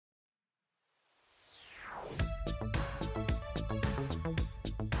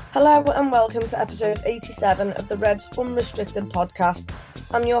Hello and welcome to episode 87 of the Reds Unrestricted podcast.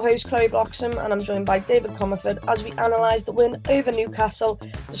 I'm your host Chloe Bloxham and I'm joined by David Comerford as we analyse the win over Newcastle,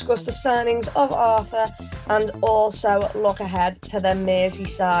 discuss the signings of Arthur and also look ahead to the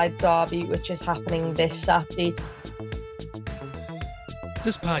Merseyside Derby which is happening this Saturday.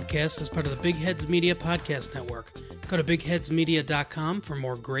 This podcast is part of the Big Heads Media Podcast Network. Go to bigheadsmedia.com for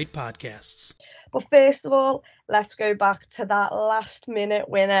more great podcasts. But first of all, let's go back to that last-minute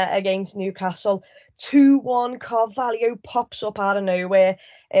winner against Newcastle. 2-1, Carvalho pops up out of nowhere.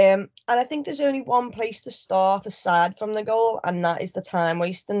 And I think there's only one place to start aside from the goal, and that is the time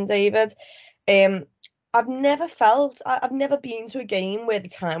wasting, David. I've never been to a game where the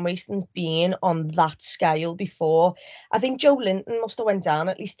time wasting's been on that scale before. I think Joe Linton must have went down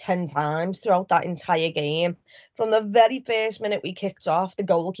at least 10 times throughout that entire game. From the very first minute we kicked off, the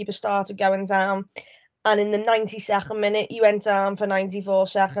goalkeeper started going down. And in the 92nd minute, he went down for 94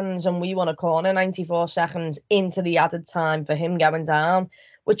 seconds and we won a corner 94 seconds into the added time for him going down,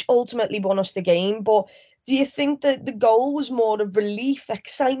 which ultimately won us the game. But do you think that the goal was more of relief,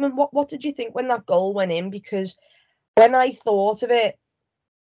 excitement? What did you think when that goal went in? Because when I thought of it,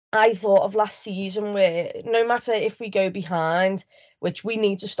 I thought of last season where no matter if we go behind, which we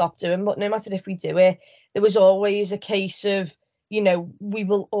need to stop doing, but no matter if we do it, there was always a case of, we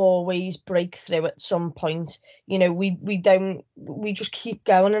will always break through at some point. We just keep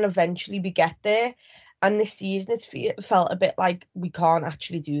going and eventually we get there. And this season, it's felt a bit like we can't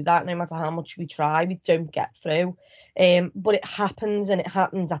actually do that. No matter how much we try, we don't get through. But it happens, and it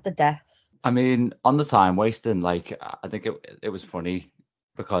happens at the death. I mean, on the time wasting, I think it was funny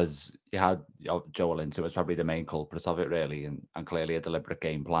because you had Joel Linton was probably the main culprit of it, really, and clearly a deliberate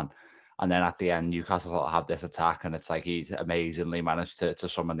game plan. And then at the end, Newcastle have this attack, and it's like he's amazingly managed to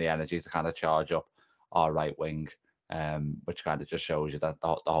summon the energy to kind of charge up our right wing. Which kind of just shows you that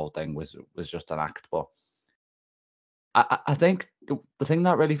the whole thing was just an act. But I think the thing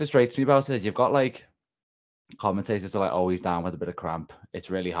that really frustrates me about it is you've got commentators are always down with a bit of cramp. It's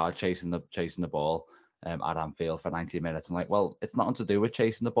really hard chasing the ball at Anfield for 90 minutes. And well, it's nothing to do with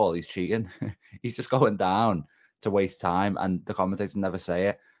chasing the ball. He's cheating. He's just going down to waste time, and the commentators never say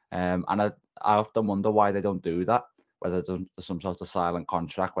it. And I often wonder why they don't do that. Whether there's some sort of silent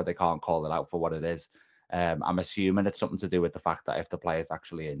contract where they can't call it out for what it is. I'm assuming it's something to do with the fact that if the player's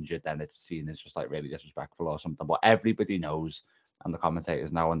actually injured, then it's seen as just really disrespectful or something. But everybody knows, and the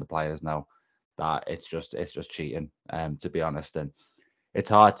commentators know, and the players know that it's just cheating. To be honest, and it's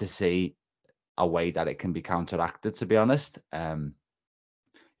hard to see a way that it can be counteracted. To be honest, I'm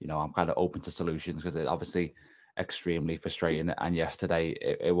kind of open to solutions because it's obviously extremely frustrating. And yesterday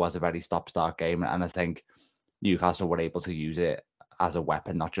it was a very stop-start game, and I think Newcastle were able to use it as a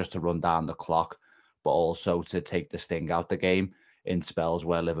weapon, not just to run down the clock, but also to take the sting out the game in spells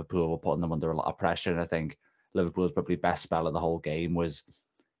where Liverpool were putting them under a lot of pressure. And I think Liverpool's probably best spell of the whole game was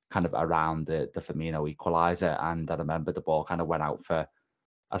kind of around the Firmino equaliser. And I remember the ball kind of went out for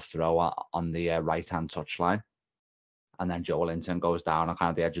a throw on the right-hand touchline. And then Joe Linton goes down on kind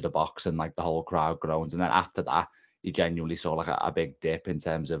of the edge of the box and the whole crowd groans. And then after that, you genuinely saw a big dip in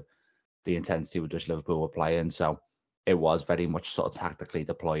terms of the intensity with which Liverpool were playing. So it was very much sort of tactically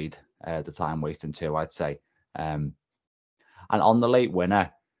deployed, the time wasting too, I'd say. And on the late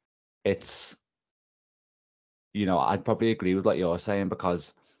winner, it's, I'd probably agree with what you're saying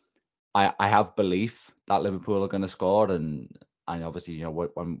because I have belief that Liverpool are going to score. And obviously,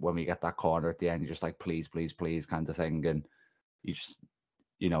 when we get that corner at the end, you're just please, please, please kind of thing. And you just,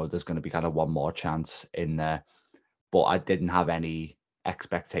 there's going to be kind of one more chance in there. But I didn't have any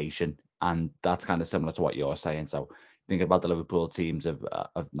expectation. And that's kind of similar to what you're saying. So think about the Liverpool teams of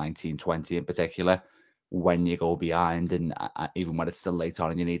 1920 in particular. When you go behind, and even when it's still late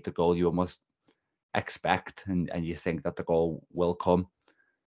on and you need the goal, you almost expect and you think that the goal will come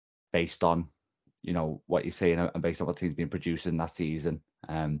based on, what you're saying and based on what team's been producing that season.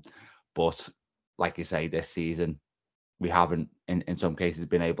 But like you say, this season, we haven't, in some cases,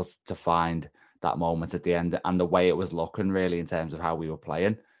 been able to find that moment at the end. And the way it was looking, really, in terms of how we were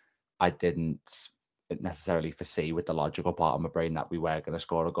playing, I didn't necessarily foresee with the logical part of my brain that we were going to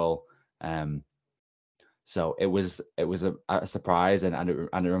score a goal. So it was a surprise, and it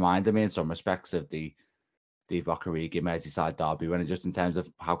reminded me in some respects of the Divock Origi Merseyside Derby, when it just in terms of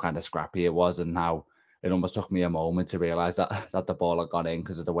how kind of scrappy it was, and how it almost took me a moment to realise that the ball had gone in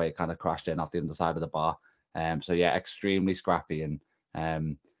because of the way it kind of crashed in off the underside of the bar. So yeah, extremely scrappy, and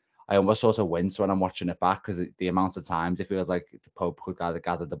I almost sort of wince when I'm watching it back because the amount of times it feels like the Pope could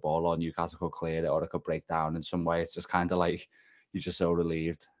gather the ball, or Newcastle could clear it, or it could break down in some way. It's just kind of like you're just so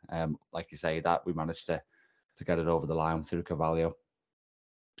relieved, like you say, that we managed to get it over the line through Carvalho.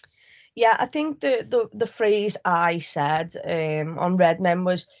 Yeah, I think the phrase I said on Redmen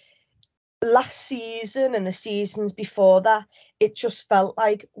was, last season and the seasons before that, it just felt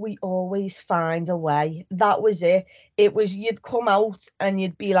like we always find a way. That was it. It was, you'd come out and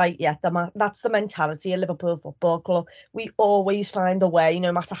you'd be like, yeah, that's the mentality of Liverpool Football Club. We always find a way,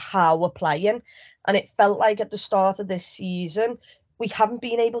 no matter how we're playing. And it felt like at the start of this season, we haven't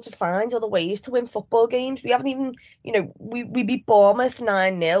been able to find other ways to win football games. We haven't even, we beat Bournemouth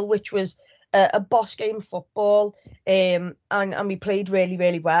 9-0, which was a boss game of football, and we played really,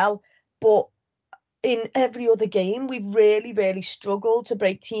 really well. But in every other game, we've really, really struggled to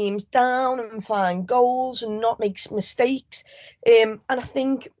break teams down and find goals and not make mistakes. And I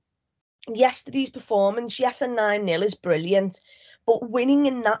think yesterday's performance, yes, a 9-0 is brilliant, but winning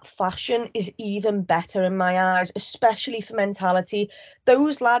in that fashion is even better in my eyes, especially for mentality.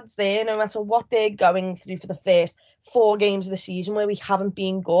 Those lads there, no matter what they're going through for the first 4 games of the season where we haven't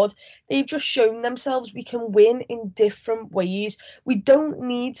been good, they've just shown themselves we can win in different ways. We don't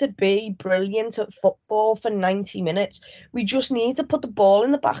need to be brilliant at football for 90 minutes. We just need to put the ball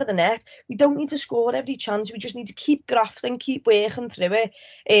in the back of the net. We don't need to score every chance. We just need to keep grafting, keep working through it,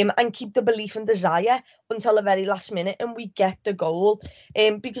 and keep the belief and desire until the very last minute, and we get the goal.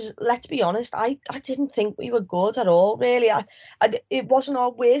 Because let's be honest, I didn't think we were good at all, really. It wasn't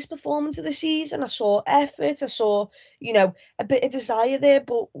our worst performance of the season. I saw effort, I saw, a bit of desire there,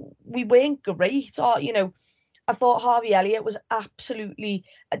 but we weren't great. Or, I thought Harvey Elliott was absolutely,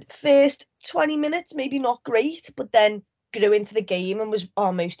 at first 20 minutes, maybe not great, but then grew into the game and was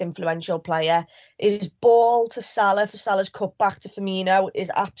our most influential player. His ball to Salah for Salah's cutback to Firmino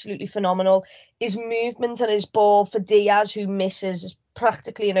is absolutely phenomenal. His movement and his ball for Diaz, who misses, is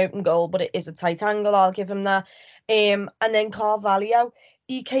practically an open goal, but it is a tight angle, I'll give him that. And then Carvalho,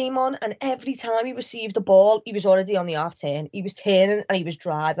 he came on, and every time he received the ball, he was already on the half turn. He was turning and he was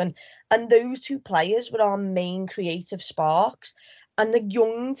driving. And those two players were our main creative sparks. And the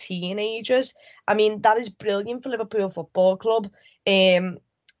young teenagers, I mean, that is brilliant for Liverpool Football Club. And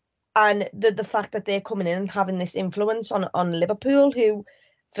the fact that they're coming in and having this influence on Liverpool, who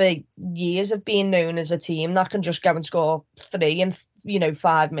for years have been known as a team that can just go and score 3 in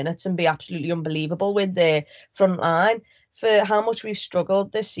 5 minutes and be absolutely unbelievable with their front line. For how much we've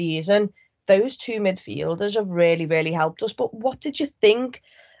struggled this season, those two midfielders have really, really helped us. But what did you think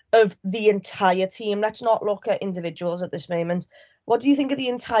of the entire team? Let's not look at individuals at this moment. What do you think of the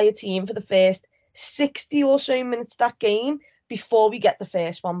entire team for the first 60 or so minutes of that game before we get the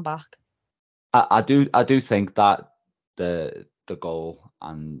first one back? I do think that the goal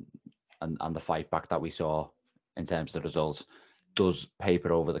and the fight back that we saw in terms of the results does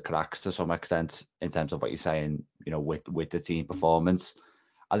paper over the cracks to some extent in terms of what you're saying, with the team performance.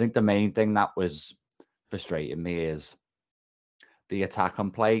 I think the main thing that was frustrating me is the attack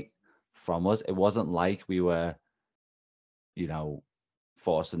and play from us. It wasn't like we were,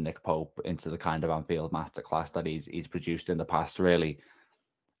 forcing Nick Pope into the kind of Anfield masterclass that he's produced in the past, really.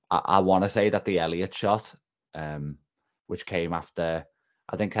 I want to say that the Elliott shot, which came after,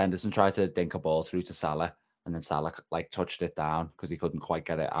 I think Henderson tried to dink a ball through to Salah, and then Salah touched it down because he couldn't quite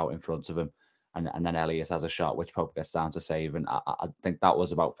get it out in front of him. And then Elliott has a shot which Pope gets down to save. And I think that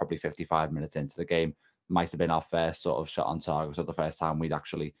was about probably 55 minutes into the game. Might have been our first sort of shot on target, so the first time we'd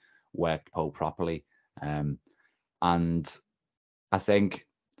actually worked Pope properly. And I think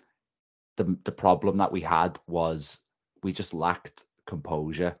the problem that we had was we just lacked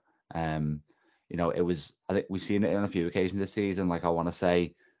composure. It was, I think we've seen it on a few occasions this season. Like, I want to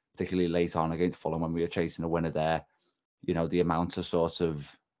say, particularly late on against Fulham when we were chasing a winner there, the amount of sort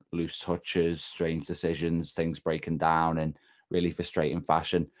of loose touches, strange decisions, things breaking down in really frustrating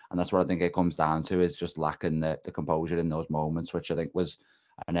fashion. And that's what I think it comes down to, is just lacking the composure in those moments, which I think was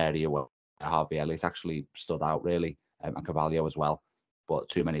an area where Harvey Elliott actually stood out, really, and Carvalho as well. But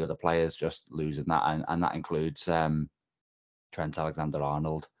too many other players just losing that. And that includes Trent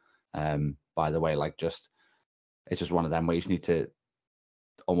Alexander-Arnold. By the way, it's just one of them where you just need to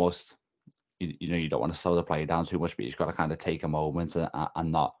almost, you don't want to slow the play down too much, but you just got to kind of take a moment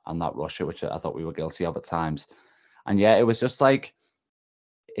and not rush it, which I thought we were guilty of at times. And yeah, it was just like,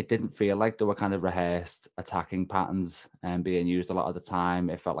 it didn't feel like there were kind of rehearsed attacking patterns being used a lot of the time.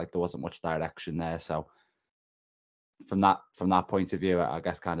 It felt like there wasn't much direction there. So from that point of view, I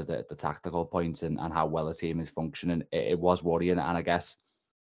guess kind of the tactical points and how well the team is functioning, it was worrying. And I guess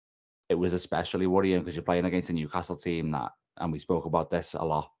it was especially worrying because you're playing against a Newcastle team that, and we spoke about this a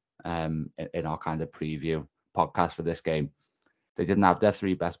lot in our kind of preview podcast for this game, they didn't have their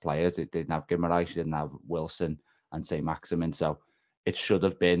 3 best players. They didn't have Guimaraes, they didn't have Wilson and St. Maximin. So it should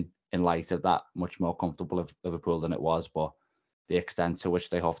have been in light of that, much more comfortable of Liverpool than it was. But the extent to which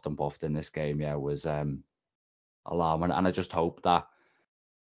they huffed and puffed in this game, was alarming. And I just hope that,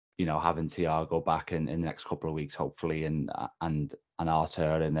 having Thiago back in the next couple of weeks, hopefully, and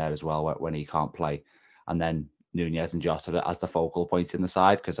Artur in there as well when he can't play, and then Nunez and Jota as the focal point in the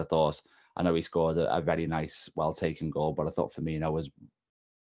side, because I know he scored a very nice, well-taken goal, but I thought Firmino was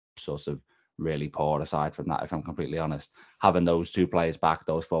sort of really poor aside from that, if I'm completely honest. Having those two players back,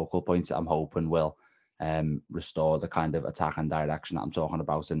 those focal points, I'm hoping will restore the kind of attack and direction that I'm talking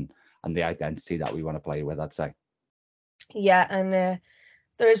about, and the identity that we want to play with, I'd say. Yeah, and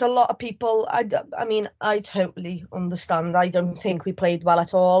there is a lot of people, I mean, I totally understand. I don't think we played well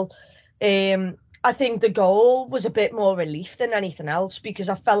at all. I think the goal was a bit more relief than anything else, because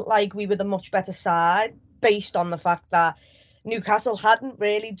I felt like we were the much better side based on the fact that Newcastle hadn't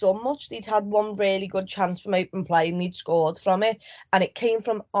really done much. They'd had one really good chance from open play and they'd scored from it. And it came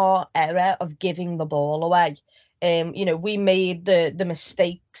from our error of giving the ball away. We made the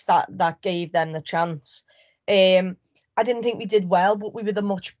mistakes that gave them the chance. I didn't think we did well, but we were the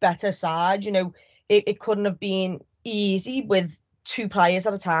much better side. It couldn't have been easy with two players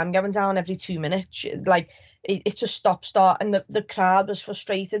at a time going down every 2 minutes. Like, it's just stop-start, and the crowd was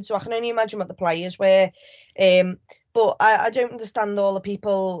frustrated. So I can only imagine what the players were. But I don't understand all the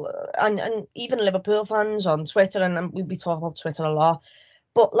people, and even Liverpool fans on Twitter, and we talk about Twitter a lot,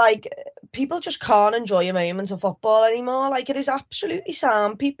 but like, people just can't enjoy a moment of football anymore. Like, it is absolutely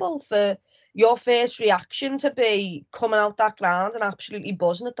sound, people, for your first reaction to be coming out that ground and absolutely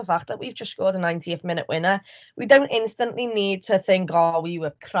buzzing at the fact that we've just scored a 90th minute winner. We don't instantly need to think, oh, we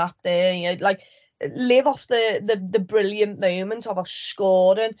were crap there. Like, live off the brilliant moment of us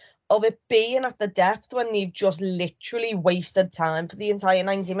scoring, of it being at the depth when they've just literally wasted time for the entire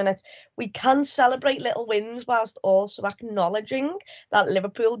 90 minutes. We can celebrate little wins whilst also acknowledging that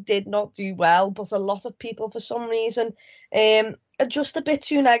Liverpool did not do well, but a lot of people, for some reason, are just a bit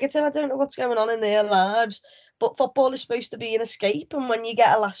too negative. I don't know what's going on in their lives, but football is supposed to be an escape, and when you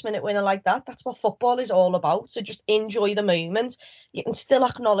get a last-minute winner like that, that's what football is all about. So just enjoy the moment. You can still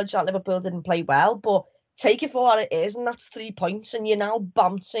acknowledge that Liverpool didn't play well, but take it for what it is, and that's 3 points, and you're now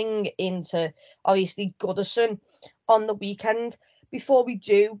bouncing into, obviously, Goodison on the weekend. Before we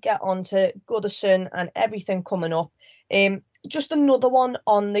do get on to Goodison and everything coming up, just another one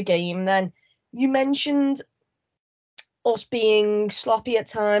on the game then. You mentioned us being sloppy at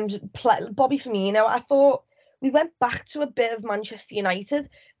times. Bobby Firmino, I thought we went back to a bit of Manchester United,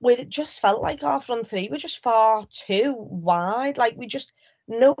 where it just felt like our front three were just far too wide. Like,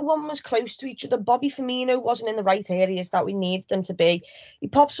 no one was close to each other. Bobby Firmino wasn't in the right areas that we needed them to be. He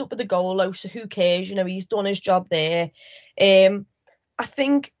pops up with a goal, though, so who cares? He's done his job there. I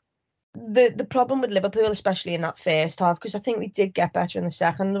think the problem with Liverpool, especially in that first half, because I think we did get better in the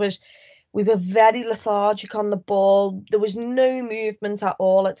second, was we were very lethargic on the ball. There was no movement at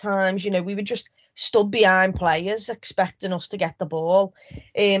all at times. We were just stood behind players expecting us to get the ball.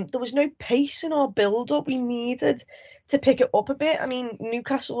 There was no pace in our build-up. We needed to pick it up a bit. I mean,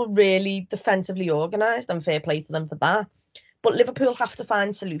 Newcastle were really defensively organised, and fair play to them for that. But Liverpool have to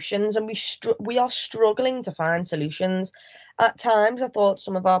find solutions, and we are struggling to find solutions. At times, I thought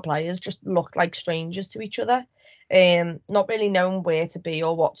some of our players just looked like strangers to each other, not really knowing where to be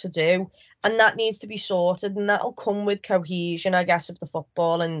or what to do. And that needs to be sorted, and that'll come with cohesion, I guess, of the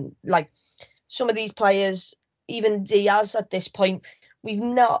football. And like, some of these players, even Diaz at this point, we've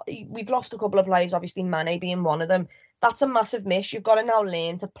lost a couple of players, obviously Mane being one of them. That's a massive miss. You've got to now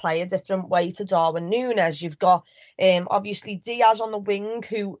learn to play a different way to Darwin Núñez. You've got obviously Diaz on the wing,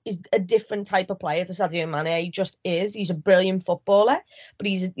 who is a different type of player to Sadio Mane. He just is. He's a brilliant footballer, but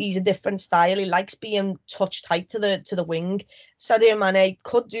he's a different style. He likes being touch tight to the wing. Sadio Mane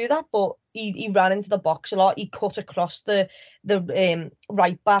could do that, but he ran into the box a lot. He cut across the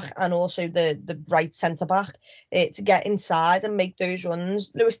right back and also the right centre back to get inside and make those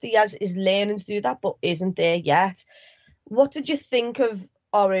runs. Luis Diaz is learning to do that, but isn't there yet. What did you think of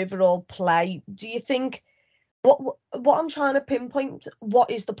our overall play? Do you think what I'm trying to pinpoint,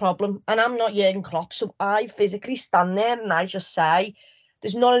 what is the problem? And I'm not Jurgen Klopp, so I physically stand there and I just say,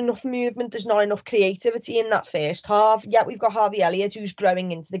 there's not enough movement, there's not enough creativity in that first half. Yeah, we've got Harvey Elliott who's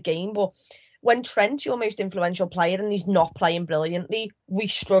growing into the game, but when Trent's your most influential player and he's not playing brilliantly, we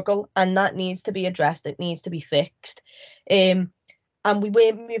struggle, and that needs to be addressed. It needs to be fixed. And we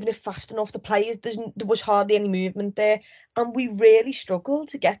weren't moving it fast enough. The players, there was hardly any movement there. And we really struggled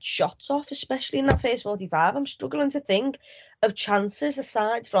to get shots off, especially in that first 45. I'm struggling to think of chances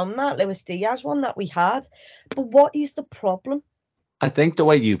aside from that Luis Diaz one that we had. But what is the problem? I think the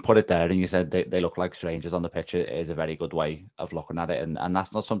way you put it there, and you said they look like strangers on the pitch, is a very good way of looking at it, and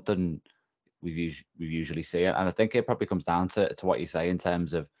that's not something we usually see it. And I think it probably comes down to what you say in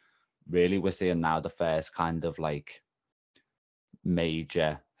terms of really we're seeing now the first kind of like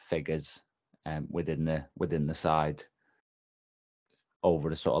major figures within the side over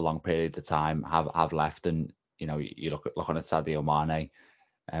a sort of long period of time have left, and you looking at Sadio Mane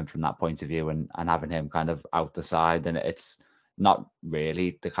from that point of view, and having him kind of out the side, and it's not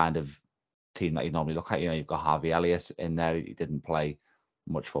really the kind of team that you normally look at. You've got Harvey Elliott in there. He didn't play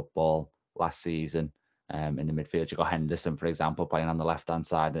much football last season. In the midfield, you've got Henderson, for example, playing on the left-hand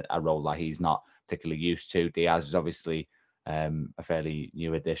side, a role that he's not particularly used to. Diaz is obviously a fairly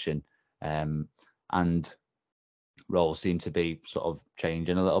new addition. And roles seem to be sort of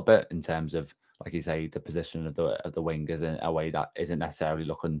changing a little bit in terms of, like you say, the position of the wingers in a way that isn't necessarily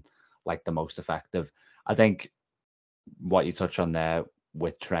looking like the most effective. I think what you touch on there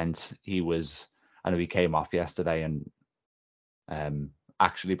with Trent, I know he came off yesterday, and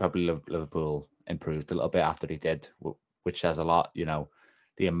actually probably Liverpool improved a little bit after he did, which says a lot.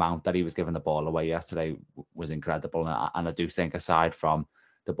 The amount that he was giving the ball away yesterday was incredible, and I do think aside from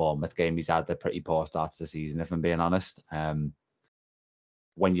the Bournemouth game, he's had a pretty poor start to the season, if I'm being honest.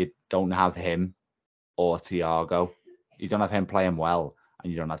 When you don't have him or Thiago, you don't have him playing well,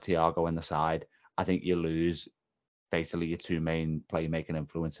 and you don't have Thiago in the side, I think you lose basically your two main playmaking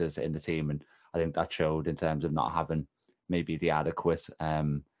influences in the team. And I think that showed in terms of not having maybe the adequate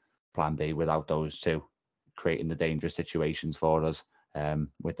plan B without those two, creating the dangerous situations for us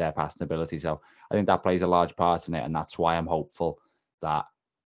with their passing ability. So I think that plays a large part in it. And that's why I'm hopeful that,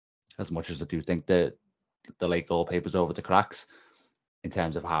 as much as I do think the late goal papers over the cracks in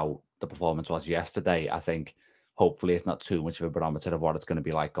terms of how the performance was yesterday, I think hopefully it's not too much of a barometer of what it's going to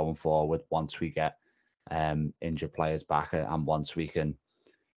be like going forward once we get injured players back, and once we can,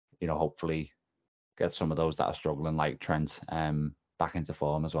 hopefully get some of those that are struggling like Trent back into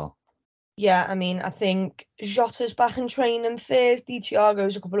form as well. Yeah, I mean, I think Jota's back in training Thursday.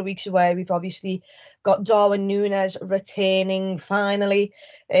 Thiago's a couple of weeks away. We've obviously got Darwin Núñez returning finally.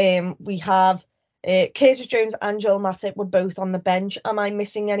 We have Curtis Jones and Joel Matip were both on the bench. Am I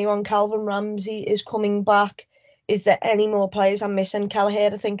missing anyone? Calvin Ramsey is coming back. Is there any more players I'm missing?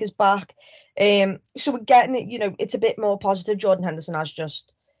 Kelleher, I think, is back. So we're getting it, it's a bit more positive. Jordan Henderson has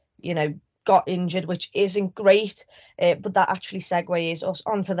just, got injured, which isn't great, but that actually segues us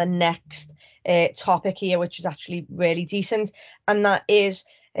onto the next topic here, which is actually really decent, and that is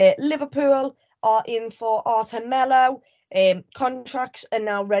Liverpool are in for Arthur Melo. Contracts are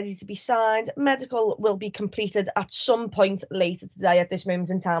now ready to be signed. Medical will be completed at some point later today. At this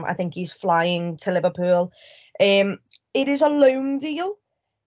moment in time, I think he's flying to Liverpool. It is a loan deal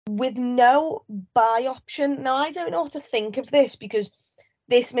with no buy option. Now, I don't know what to think of this, because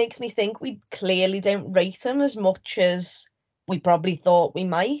this makes me think we clearly don't rate him as much as we probably thought we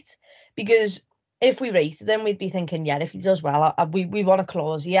might. Because if we rated him, we'd be thinking, yeah, if he does well, we want a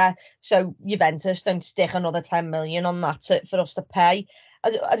clause, yeah. So Juventus don't stick another 10 million on that for us to pay.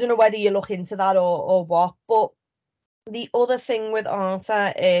 I don't know whether you look into that or what. But the other thing with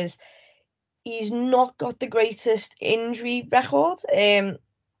Arta is he's not got the greatest injury record.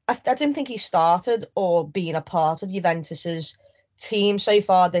 I don't think he started or been a part of Juventus's team so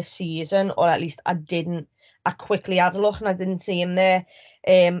far this season, or at least I quickly had a look and I didn't see him there.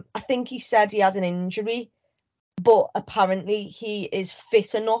 I think he said he had an injury, but apparently he is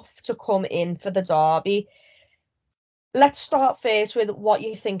fit enough to come in for the derby. Let's start first with what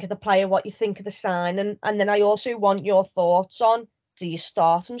you think of the player, what you think of the sign, and then I also want your thoughts on, do you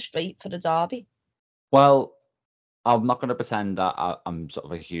start him straight for the derby? Well, I'm not going to pretend that I'm sort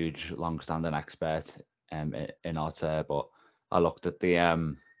of a huge, long-standing expert in Arthur, but I looked at the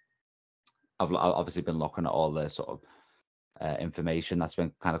I've obviously been looking at all the sort of information that's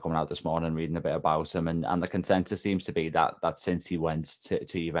been kind of coming out this morning, reading a bit about him, and the consensus seems to be that since he went to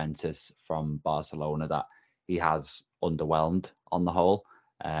Juventus from Barcelona, that he has underwhelmed on the whole.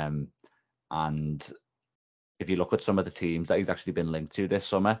 And if you look at some of the teams that he's actually been linked to this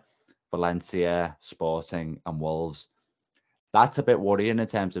summer, Valencia, Sporting, and Wolves, that's a bit worrying in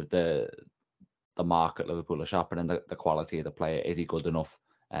terms of the market Liverpool are shopping and the quality of the player. Is he good enough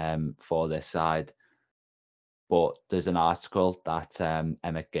for this side? But there's an article that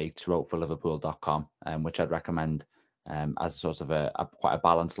Emmett Gates wrote for Liverpool.com, which I'd recommend as sort of a quite a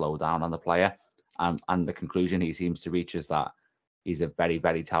balanced lowdown on the player. And the conclusion he seems to reach is that he's a very,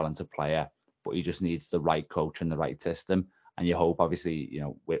 very talented player, but he just needs the right coach and the right system. And you hope, obviously,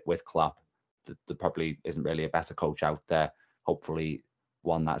 with Klopp, there probably isn't really a better coach out there. Hopefully,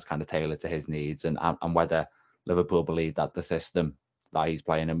 one that's kind of tailored to his needs, and whether Liverpool believe that the system that he's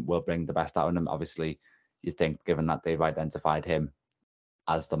playing and will bring the best out of him. Obviously, you think, given that they've identified him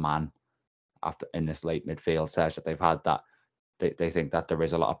as the man after in this late midfield search that they've had, that they think that there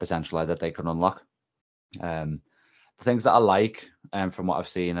is a lot of potential there that they can unlock. The things that I like from what I've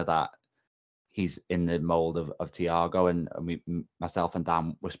seen are that he's in the mould of Thiago, and myself and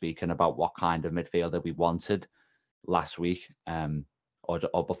Dan were speaking about what kind of midfielder we wanted last week,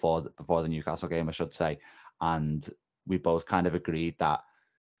 or before the Newcastle game, I should say, and we both kind of agreed that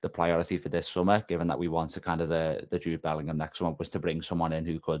the priority for this summer, given that we wanted kind of the Jude Bellingham next summer, was to bring someone in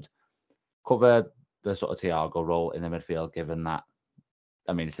who could cover the sort of Thiago role in the midfield, given that,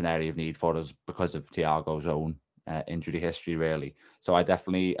 I mean, it's an area of need for us because of Thiago's own injury history, really. So I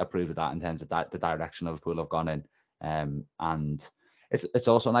definitely approve of that in terms of the direction Liverpool have gone in. And it's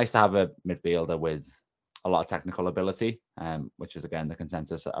also nice to have a midfielder with a lot of technical ability, which is, again, the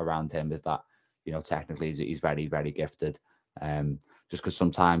consensus around him is that, technically he's very, very gifted. Just because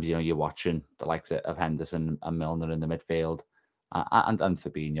sometimes, you're watching the likes of Henderson and Milner in the midfield and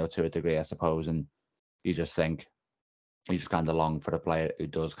Fabinho to a degree, I suppose, and you just think, you just kind of long for a player who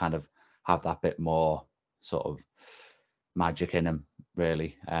does kind of have that bit more sort of magic in him,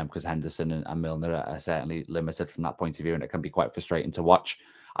 really, because Henderson and Milner are certainly limited from that point of view, and it can be quite frustrating to watch.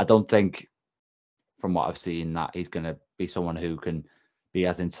 I don't think, from what I've seen, that he's going to be someone who can be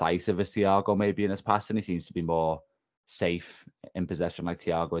as incisive as Thiago maybe in his passing. He seems to be more safe in possession, like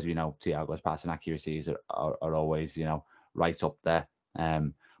Thiago. As we know, Thiago's passing accuracies are always, right up there.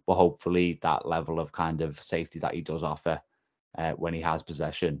 But hopefully that level of kind of safety that he does offer when he has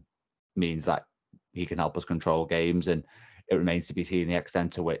possession means that he can help us control games, and it remains to be seen the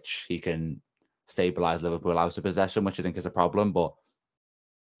extent to which he can stabilise Liverpool out of possession, which I think is a problem. But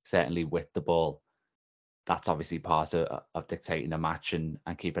certainly with the ball, that's obviously part of dictating a match and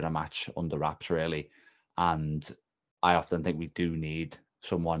keeping a match under wraps, really. And I often think we do need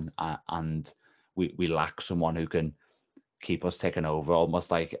someone, and we lack someone who can keep us taking over,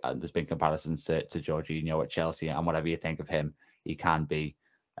 almost like there's been comparisons to Jorginho at Chelsea, and whatever you think of him, he can be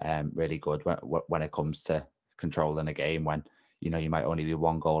really good when it comes to controlling a game when you might only be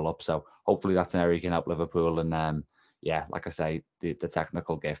one goal up. So hopefully that's an area you can help Liverpool, and like I say, the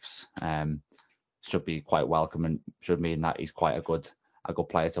technical gifts should be quite welcome and should mean that he's quite a good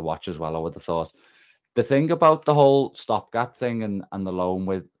player to watch as well, I would have thought. The thing about the whole stopgap thing and the loan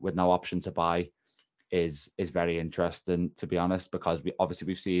with no option to buy is very interesting, to be honest, because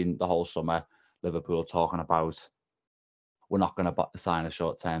we've seen the whole summer Liverpool talking about, we're not going to sign a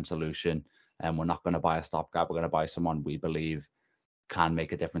short-term solution, and we're not going to buy a stopgap. We're going to buy someone we believe can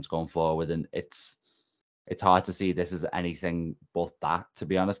make a difference going forward. And it's hard to see this as anything but that, to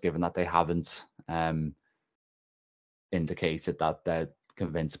be honest, given that they haven't indicated that they're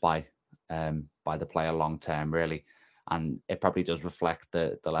convinced by the player long term, really. And it probably does reflect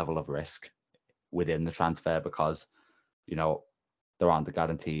the level of risk within the transfer, because there aren't the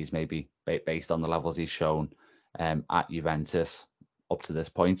guarantees maybe based on the levels he's shown at Juventus up to this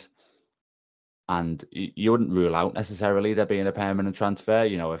point. And you wouldn't rule out necessarily there being a permanent transfer,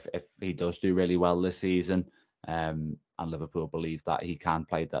 if he does do really well this season, and Liverpool believe that he can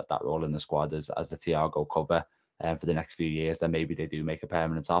play that role in the squad as the Thiago cover for the next few years, then maybe they do make a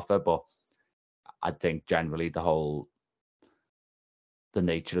permanent offer. But I think generally the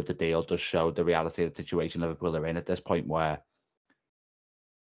nature of the deal does show the reality of the situation Liverpool are in at this point, where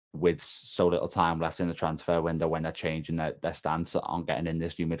with so little time left in the transfer window, when they're changing their stance on getting in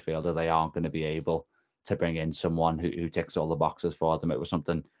this new midfielder, they aren't going to be able to bring in someone who ticks all the boxes for them. It was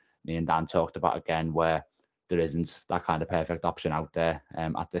something me and Dan talked about again, where there isn't that kind of perfect option out there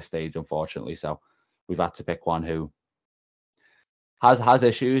at this stage, unfortunately. So we've had to pick one who has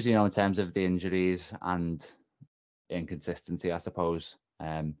issues, in terms of the injuries and inconsistency, I suppose,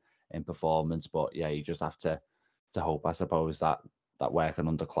 in performance. But yeah, you just have to hope, I suppose, that working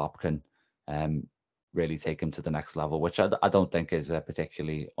under Klopp can really take him to the next level, which I don't think is a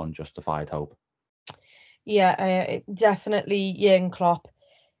particularly unjustified hope. Yeah, definitely Jurgen Klopp,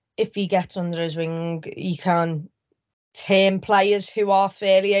 if he gets under his wing, he can turn players who are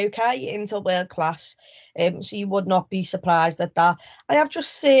fairly okay into world class. So you would not be surprised at that. I have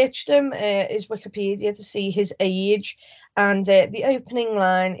just searched his Wikipedia to see his age, and the opening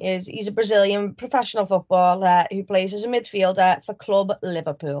line is he's a Brazilian professional footballer who plays as a midfielder for Club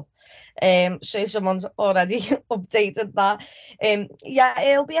Liverpool. So someone's already updated that. Yeah,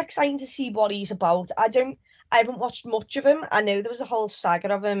 it'll be exciting to see what he's about. I haven't watched much of him. I know there was a whole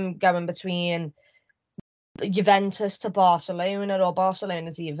saga of him going between Juventus to Barcelona or Barcelona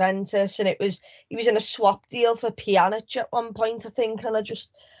to Juventus, and he was in a swap deal for Pjanic at one point, I think, and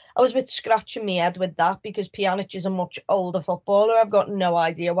I was a bit scratching my head with that because Pjanic is a much older footballer. I've got no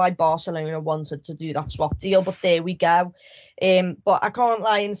idea why Barcelona wanted to do that swap deal, but there we go. But I can't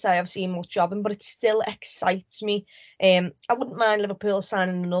lie and say I've seen much of him, but it still excites me. I wouldn't mind Liverpool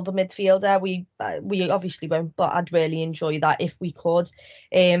signing another midfielder. We obviously won't, but I'd really enjoy that if we could.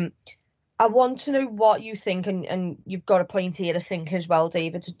 I want to know what you think, and you've got a point here to think as well,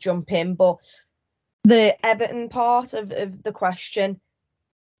 David, to jump in. But the Everton part of the question,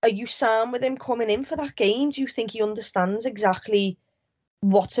 are you sound with him coming in for that game? Do you think he understands exactly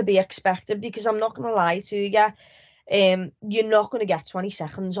what to be expected? Because I'm not going to lie to you, you're not going to get 20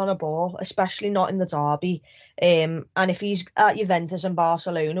 seconds on a ball, especially not in the derby. And if he's at Juventus and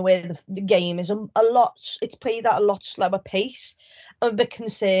Barcelona, where the game is it's played at a lot slower pace, I'm a bit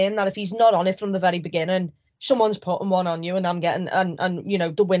concerned that if he's not on it from the very beginning, someone's putting one on you and I'm getting, and you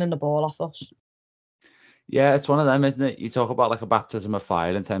know, they're winning the ball off us. Yeah, it's one of them, isn't it? You talk about like a baptism of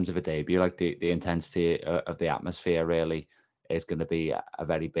fire in terms of a debut, like the intensity of the atmosphere really is going to be a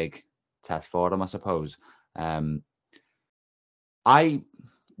very big test for them, I suppose. I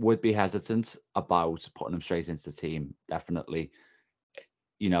would be hesitant about putting him straight into the team, definitely.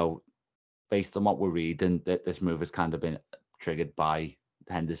 You know, based on what we're reading, that this move has kind of been triggered by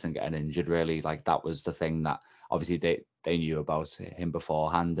Henderson getting injured, really. Like that was the thing that obviously they knew about him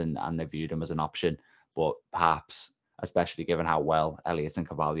beforehand and they viewed him as an option. But perhaps, especially given how well Elliott and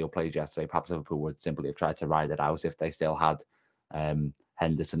Carvalho played yesterday, perhaps Liverpool would simply have tried to ride it out if they still had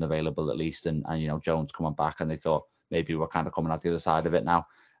Henderson available at least, and you know, Jones coming back, and they thought maybe we're kind of coming out the other side of it now.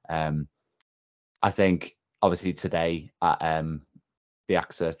 I think obviously today at the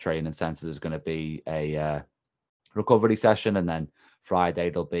AXA training centre there's going to be a recovery session, and then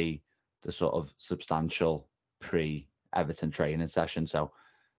Friday there'll be the sort of substantial pre-Everton training session. So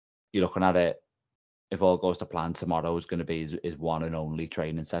you're looking at it, if all goes to plan, tomorrow is going to be his one and only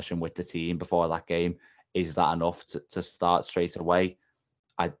training session with the team before that game. Is that enough to start straight away?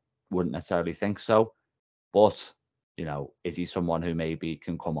 I wouldn't necessarily think so. But, you know, is he someone who maybe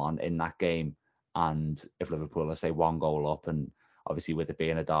can come on in that game? And if Liverpool are, say, 1 goal up, and obviously with it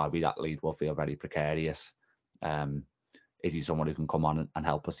being a derby, that lead will feel very precarious. Is he someone who can come on and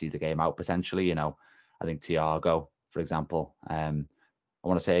help us see the game out potentially? You know, I think Thiago, for example, I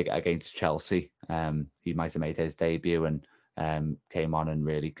want to say against Chelsea, he might have made his debut and came on and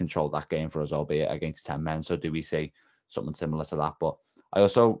really controlled that game for us, albeit against 10 men. So do we see something similar to that? But I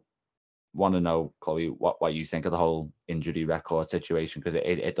also want to know, Chloe, what you think of the whole injury record situation, because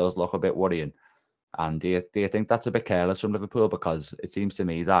it does look a bit worrying. And do you think that's a bit careless from Liverpool? Because it seems to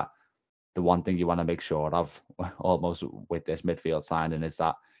me that the one thing you want to make sure of almost with this midfield signing is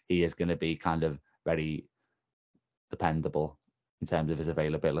that he is going to be kind of very dependable in terms of his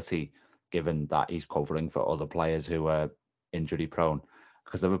availability, given that he's covering for other players who are injury prone.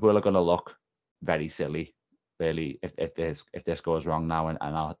 Because Liverpool are going to look very silly, really, if this goes wrong now, and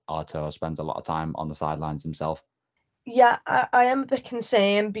Artur spends a lot of time on the sidelines himself. Yeah, I am a bit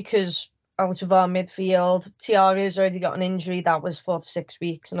concerned because out of our midfield, Thiago's already got an injury that was 4 to 6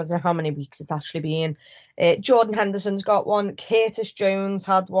 weeks, and I don't know how many weeks it's actually been. Jordan Henderson's got one. Curtis Jones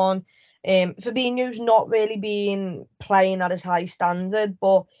had one. Fabinho's not really been playing at his high standard,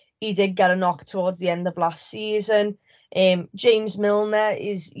 but he did get a knock towards the end of last season. James Milner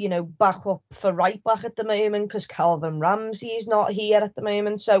is, you know, back up for right back at the moment because Calvin Ramsey is not here at the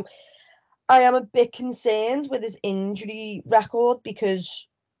moment. So I am a bit concerned with his injury record because,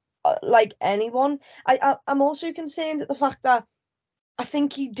 like anyone, I'm also concerned at the fact that I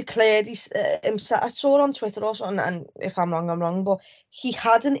think he declared himself. I saw it on Twitter or something, and if I'm wrong, I'm wrong. But he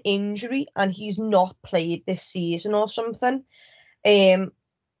had an injury and he's not played this season or something. And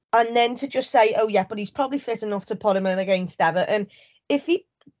then to just say, oh yeah, but he's probably fit enough to put him in against Everton. If he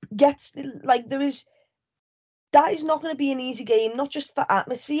gets like that is not going to be an easy game, not just for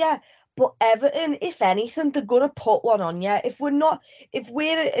atmosphere. But Everton, if anything, they're going to put one on you. If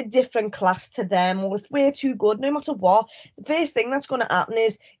we're a different class to them, or if we're too good, no matter what, the first thing that's going to happen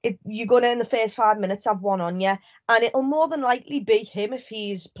is you're going to, in the first 5 minutes, have one on you. And it'll more than likely be him if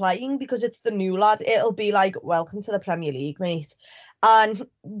he's playing, because it's the new lad. It'll be like, welcome to the Premier League, mate. And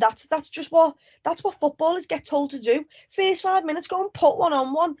that's what footballers get told to do. First 5 minutes, go and put one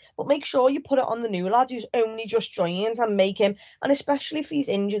on one, but make sure you put it on the new lad who's only just joined, and make him, and especially if he's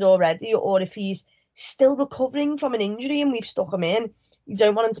injured already or if he's still recovering from an injury and we've stuck him in, you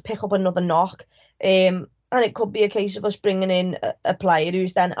don't want him to pick up another knock. And it could be a case of us bringing in a player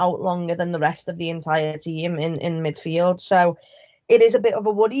who's then out longer than the rest of the entire team in midfield. So it is a bit of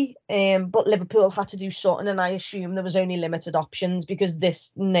a worry, but Liverpool had to do something, and I assume there was only limited options because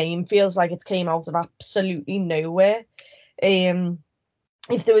this name feels like it came out of absolutely nowhere.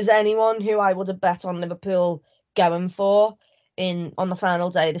 if there was anyone who I would have bet on Liverpool going for on the final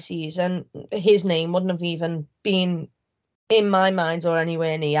day of the season, his name wouldn't have even been in my mind or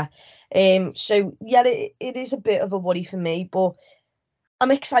anywhere near. So yeah, it is a bit of a worry for me, but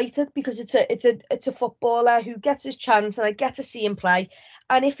I'm excited because it's a footballer who gets his chance and I get to see him play.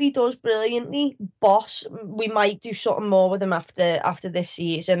 And if he does brilliantly, boss, we might do something more with him after this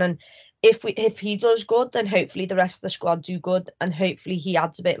season. And if he does good, then hopefully the rest of the squad do good, and hopefully he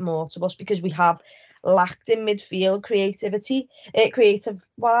adds a bit more to us because we have lacked in midfield creative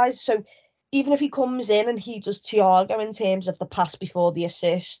wise. So even if he comes in and he does Thiago in terms of the pass before the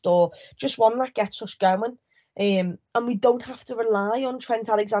assist, or just one that gets us going, and we don't have to rely on Trent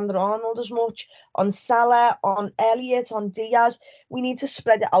Alexander-Arnold as much, on Salah, on Elliott, on Diaz. We need to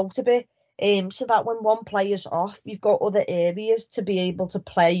spread it out a bit, so that when one player's off, you've got other areas to be able to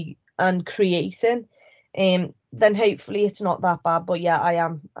play and create in. Then hopefully it's not that bad. But yeah,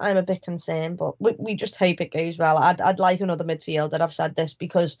 I'm a bit concerned, but we just hope it goes well. I'd like another midfielder. I've said this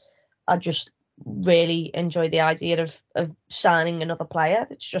because I just really enjoy the idea of signing another player.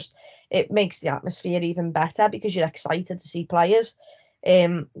 It makes the atmosphere even better because you're excited to see players.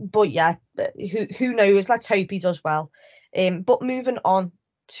 But yeah, who knows? Let's hope he does well. But moving on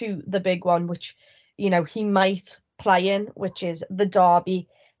to the big one, which he might play in, which is the derby.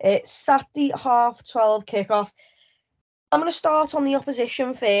 Saturday 12:30 kickoff. I'm going to start on the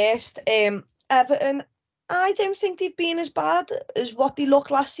opposition first. Everton, I don't think they've been as bad as what they looked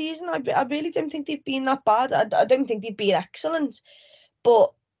last season. I really don't think they've been that bad. I don't think they've been excellent,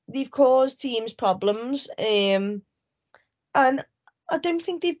 but they've caused teams problems. And I don't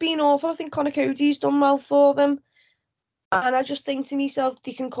think they've been awful. I think Conor Cody's done well for them. And I just think to myself,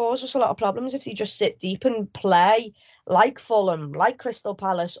 they can cause us a lot of problems if they just sit deep and play like Fulham, like Crystal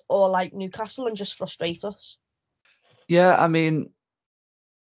Palace, or like Newcastle and just frustrate us. Yeah, I mean,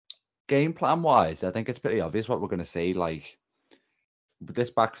 game plan wise, I think it's pretty obvious what we're going to see. Like with this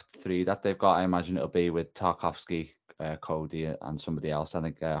back three that they've got, I imagine it'll be with Tarkowski, Cody, and somebody else. I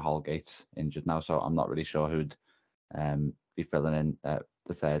think Holgate's injured now, so I'm not really sure who'd be filling in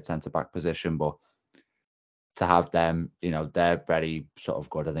the third centre back position. But to have them, they're very sort of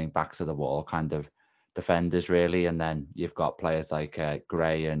good, I think, backs to the wall kind of defenders, really. And then you've got players like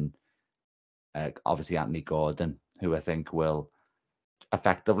Gray and obviously Anthony Gordon, who I think will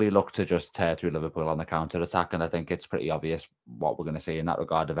effectively look to just tear through Liverpool on the counter attack. And I think it's pretty obvious what we're going to see in that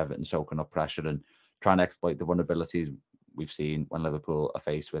regard of Everton soaking up pressure and trying to exploit the vulnerabilities we've seen when Liverpool are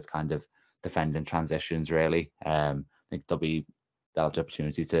faced with kind of defending transitions, really. I think they'll have the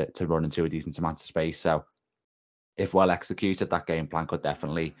opportunity to run into a decent amount of space. So if well executed, that game plan could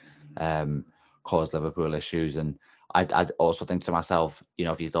definitely cause Liverpool issues. And I'd also think to myself,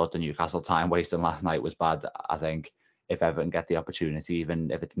 if you thought the Newcastle time wasting last night was bad, I think if Everton get the opportunity,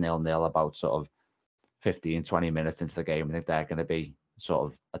 even if it's 0-0 about sort of 15, 20 minutes into the game, I think they're going to be sort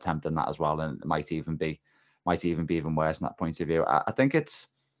of attempting that as well. And it might even be even worse from that point of view. I think it's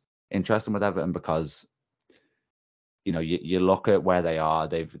interesting with Everton because, you look at where they are,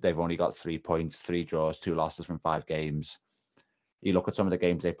 they've only got 3 points, 3 draws, 2 losses from 5 games. You look at some of the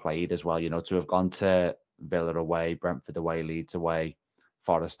games they played as well, to have gone to Villa away, Brentford away, Leeds away,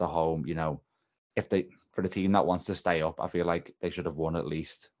 Forest at home, if they, for the team that wants to stay up, I feel like they should have won at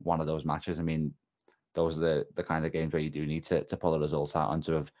least one of those matches. I mean, those are the kind of games where you do need to pull a result out and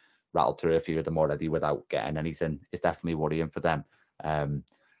to have rattled through a few of them already without getting anything. It's definitely worrying for them.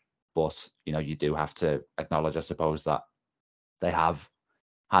 But, you do have to acknowledge, I suppose, that they have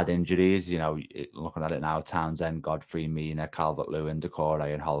had injuries. Looking at it now, Townsend, Godfrey, Mina, Calvert-Lewin, Decore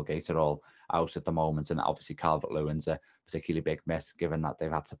and Holgate are all out at the moment. And obviously Calvert-Lewin's a particularly big miss, given that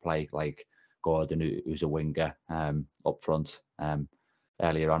they've had to play like Gordon, who's a winger, up front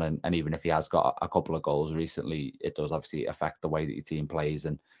earlier on. And even if he has got a couple of goals recently, it does obviously affect the way that your team plays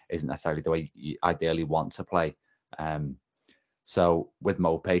and isn't necessarily the way you ideally want to play. So with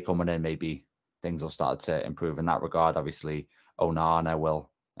Mopé coming in, maybe things will start to improve in that regard. Obviously, Onana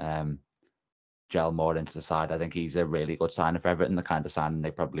will gel more into the side. I think he's a really good signing for Everton, the kind of signing they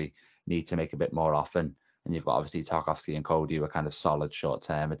probably need to make a bit more often. And you've got obviously Tarkowski and Cody, who are kind of solid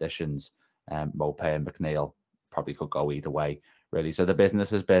short-term additions. Mopé and McNeil probably could go either way, really. So the business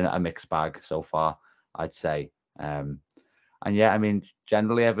has been a mixed bag so far, I'd say. And yeah, I mean,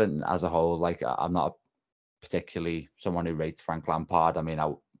 generally Everton as a whole, like I'm not particularly someone who rates Frank Lampard. I mean,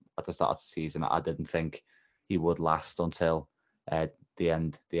 at the start of the season, I didn't think he would last until the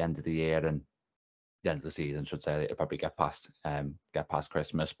end of the year and the end of the season, should say. It'll probably get past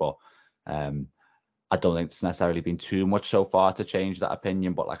Christmas, but I don't think it's necessarily been too much so far to change that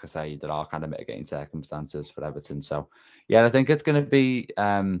opinion. But like I say, there are kind of mitigating circumstances for Everton. So yeah, I think it's going to be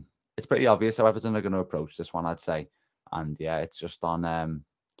it's pretty obvious how Everton are going to approach this one, I'd say. And yeah, it's just on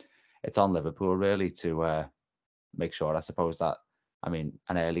Liverpool really to make sure, I suppose, that an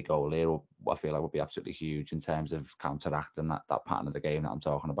early goal here, I feel like would be absolutely huge in terms of counteracting that pattern of the game that I'm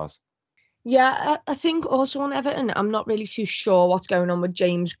talking about. Yeah, I think also on Everton, I'm not really too sure what's going on with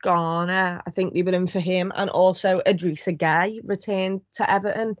James Garner. I think they were in for him, and also Idrissa Gueye returned to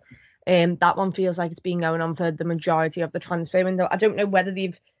Everton. That one feels like it's been going on for the majority of the transfer window. I don't know whether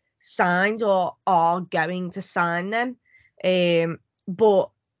they've signed or are going to sign them, but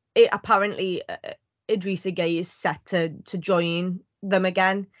apparently Idrissa Gueye is set to join them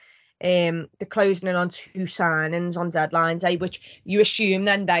again. They're closing in on 2 signings on deadline day, which you assume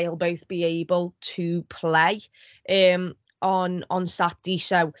then they'll both be able to play on Saturday.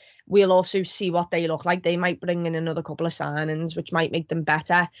 So we'll also see what they look like. They might bring in another couple of signings, which might make them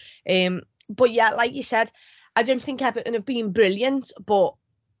better. But yeah, like you said, I don't think Everton have been brilliant, but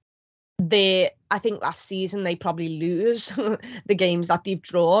I think last season they probably lose the games that they've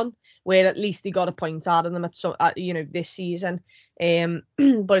drawn, where at least they got a point out of them this season.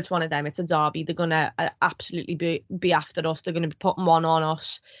 But it's one of them. It's a derby. They're gonna absolutely be after us. They're gonna be putting one on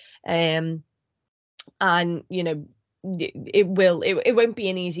us, and it won't be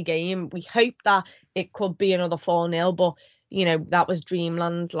an easy game. We hope that it could be another 4-0, but that was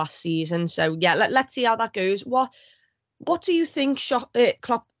dreamland last season. So yeah, let's see how that goes. What do you think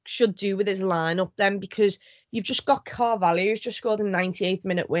Klopp should do with his lineup then? Because you've just got Carvalho, who's just scored a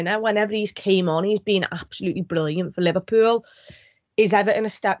 98th-minute winner. Whenever he's came on, he's been absolutely brilliant for Liverpool. Is Everton a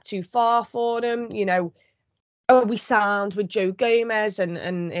step too far for him? Are we sound with Joe Gomez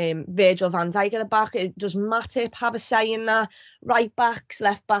and Virgil van Dijk at the back? Does Matip have a say in that? Right backs,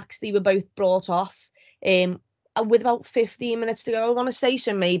 left backs, they were both brought off with about 15 minutes to go, I want to say.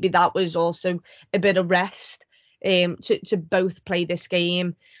 So maybe that was also a bit of rest to both play this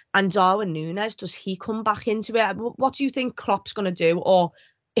game. And Darwin Núñez, does he come back into it? What do you think Klopp's going to do? Or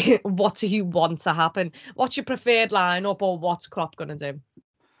what do you want to happen? What's your preferred lineup, or what's Klopp going to do?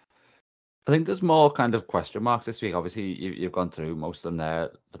 I think there's more kind of question marks this week. Obviously, you've gone through most of them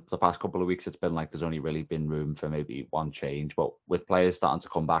there. The past couple of weeks, it's been like there's only really been room for maybe one change. But with players starting to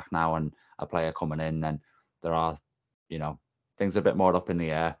come back now and a player coming in, then there are, things a bit more up in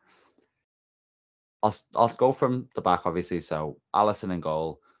the air. I'll go from the back, obviously. So Alisson in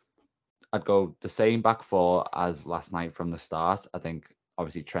goal. I'd go the same back four as last night from the start. I think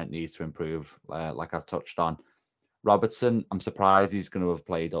obviously Trent needs to improve, like I've touched on. Robertson, I'm surprised he's going to have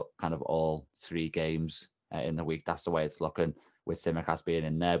played up kind of all 3 games in the week. That's the way it's looking, with Tsimikas being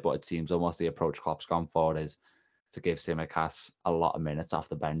in there. But it seems almost the approach Klopp's gone for is to give Tsimikas a lot of minutes off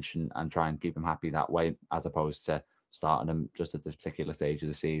the bench and try and keep him happy that way, as opposed to starting him just at this particular stage of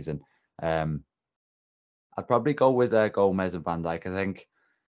the season. I'd probably go with Gomez and Van Dijk. I think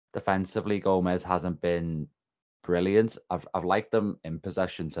defensively, Gomez hasn't been brilliant. I've liked them in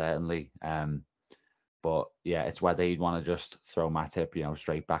possession, certainly. But yeah, it's whether you'd want to just throw Matip,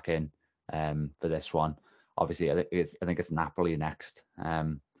 straight back in for this one. Obviously, I think it's Napoli next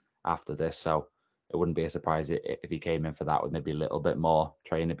after this, so it wouldn't be a surprise if he came in for that with maybe a little bit more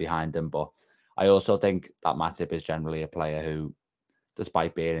training behind him. But I also think that Matip is generally a player who,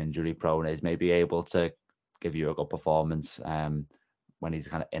 despite being injury prone, is maybe able to give you a good performance when he's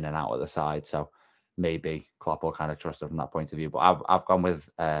kind of in and out of the side. So maybe Klopp will kind of trust him from that point of view. But I've gone with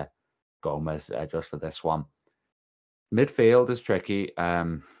Gomez just for this one. Midfield is tricky.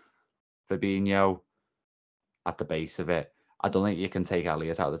 Fabinho at the base of it. I don't think you can take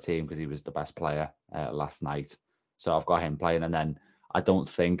Elliott out of the team because he was the best player last night. So I've got him playing. And then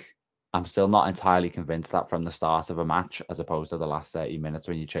I'm still not entirely convinced that from the start of a match, as opposed to the last 30 minutes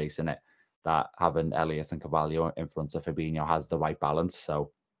when you're chasing it, that having Elliott and Carvalho in front of Fabinho has the right balance.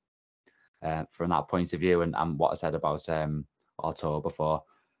 So from that point of view, and what I said about Artur before,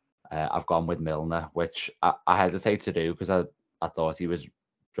 I've gone with Milner, which I hesitate to do because I thought he was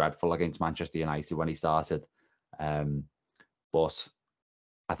dreadful against Manchester United when he started. But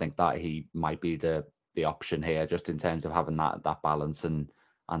I think that he might be the option here, just in terms of having that balance and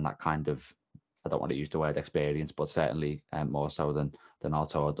that kind of, I don't want to use the word experience, but certainly more so than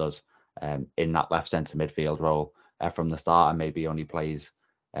Artur does in that left centre midfield role from the start, and maybe only plays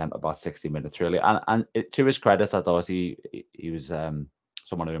about 60 minutes really. And to his credit, I thought he was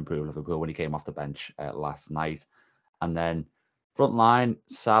someone who improved Liverpool when he came off the bench last night. And then front line,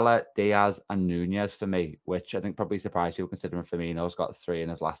 Salah, Diaz and Núñez for me, which I think probably surprised people considering Firmino's got 3 in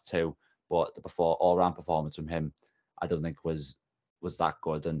his last 2. But the all-round performance from him, I don't think was that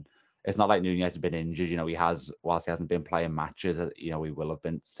good. And it's not like Nunez has been injured. You know, whilst he hasn't been playing matches, you know, he will have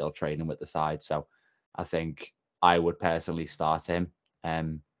been still training with the side. So I think I would personally start him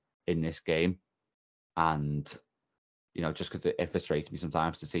in this game. And, you know, just because it frustrates me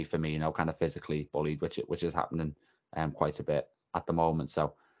sometimes to see Firmino kind of physically bullied, which is happening quite a bit at the moment.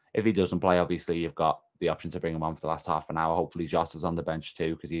 So if he doesn't play, obviously you've got the option to bring him on for the last half an hour. Hopefully Jota's on the bench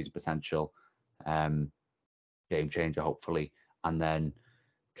too, because he's a potential game changer, hopefully. And then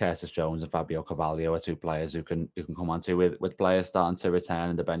Curtis Jones and Fabio Carvalho are two players who can come on to with players starting to return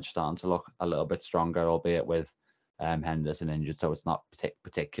and the bench starting to look a little bit stronger, albeit with Henderson injured, so it's not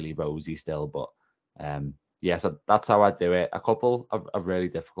particularly rosy still. But yeah, so that's how I do it. A couple of really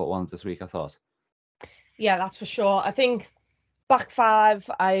difficult ones this week, I thought. Yeah, that's for sure. I think back five,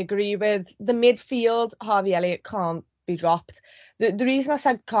 I agree with. The midfield, Harvey Elliott can't be dropped. The reason I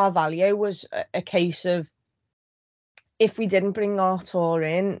said Carvalho was a case of, if we didn't bring Artur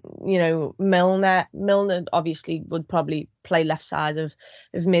in, you know, Milner obviously would probably play left side of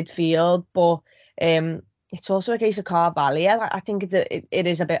midfield, but it's also a case of Carvalho. I think it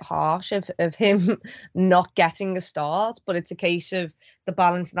is a bit harsh of him not getting a start, but it's a case of the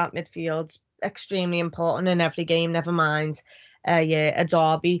balance of that midfield's extremely important in every game, never mind a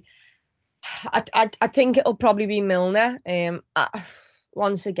derby. I think it'll probably be Milner.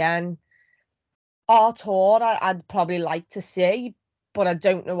 Once again, Artur, I'd probably like to see, but I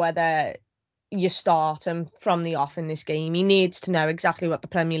don't know whether you start him from the off in this game. He needs to know exactly what the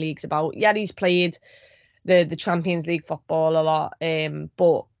Premier League's about. Yeah, he's played the Champions League football a lot,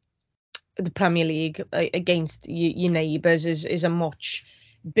 but the Premier League against your neighbours is a much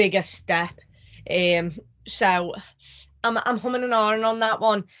bigger step. So I'm humming and ahhing on that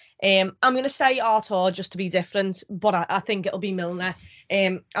one. I'm going to say Artur just to be different, but I think it'll be Milner.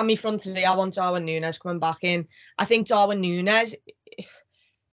 And my front three, I want Darwin Núñez coming back in. I think Darwin Núñez,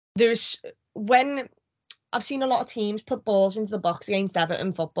 when I've seen a lot of teams put balls into the box against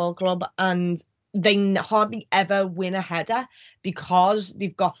Everton Football Club, and they hardly ever win a header because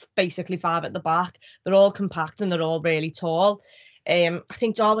they've got basically five at the back. They're all compact and they're all really tall. I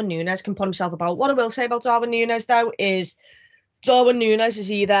think Darwin Núñez can put himself about. What I will say about Darwin Núñez, though, is Darwin Núñez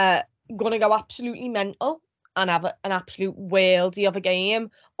is either going to go absolutely mental and have an absolute worldie of a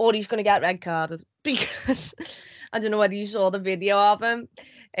game, or he's going to get red carded, because I don't know whether you saw the video of him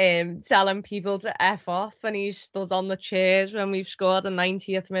telling people to F off, and he stood on the chairs when we've scored a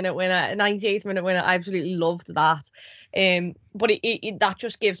 98th-minute winner. I absolutely loved that. But that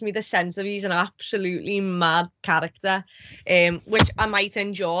just gives me the sense of he's an absolutely mad character, which I might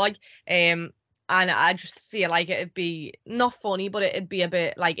enjoy. And I just feel like it'd be not funny, but it'd be a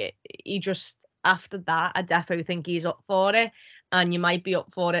bit like he just, after that, I definitely think he's up for it. And you might be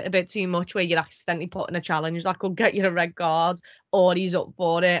up for it a bit too much, where you're accidentally putting a challenge that could get you a red card, or he's up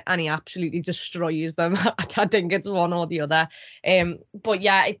for it and he absolutely destroys them. I think it's one or the other. But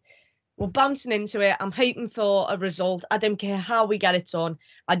yeah, we're bouncing into it. I'm hoping for a result. I don't care how we get it done.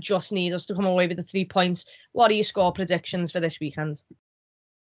 I just need us to come away with the 3 points. What are your score predictions for this weekend?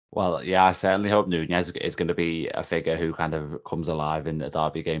 Well, yeah, I certainly hope Núñez is going to be a figure who kind of comes alive in the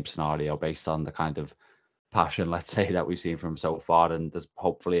derby game scenario based on the kind of passion, let's say, that we've seen from him so far. And there's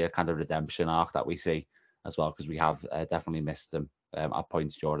hopefully a kind of redemption arc that we see as well, because we have definitely missed him at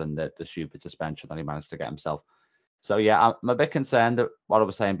points during the stupid suspension that he managed to get himself. So, yeah, I'm a bit concerned at what I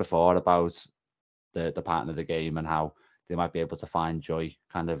was saying before about the pattern of the game and how they might be able to find joy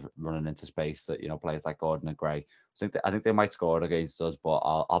kind of running into space that, you know, players like Gordon and Gray. I think they might score against us, but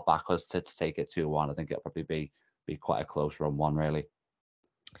I'll back us to take it 2-1. I think it'll probably be quite a close run one, really.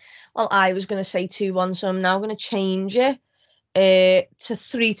 Well, I was going to say 2-1, so I'm now going to change it to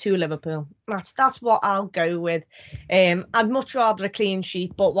 3-2 Liverpool. That's what I'll go with. I'd much rather a clean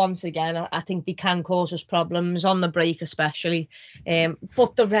sheet, but once again, I think they can cause us problems on the break, especially.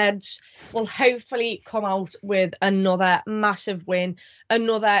 But the Reds will hopefully come out with another massive win,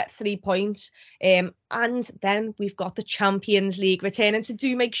 another 3 points. And then we've got the Champions League returning. So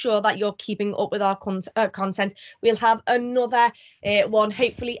do make sure that you're keeping up with our content. We'll have another one,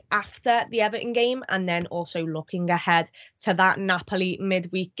 hopefully after the Everton game, and then also looking ahead to that Napoli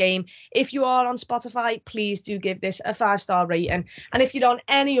midweek game. If you are on Spotify, please do give this a 5-star rating. And if you're on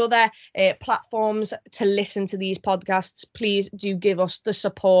any other platforms to listen to these podcasts, please do give us the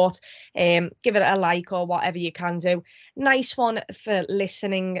support. Give it a like or whatever you can do. Nice one for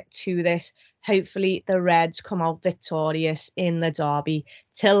listening to this. Hopefully the Reds come out victorious in the derby.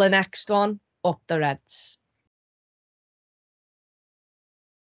 Till the next one, up the Reds.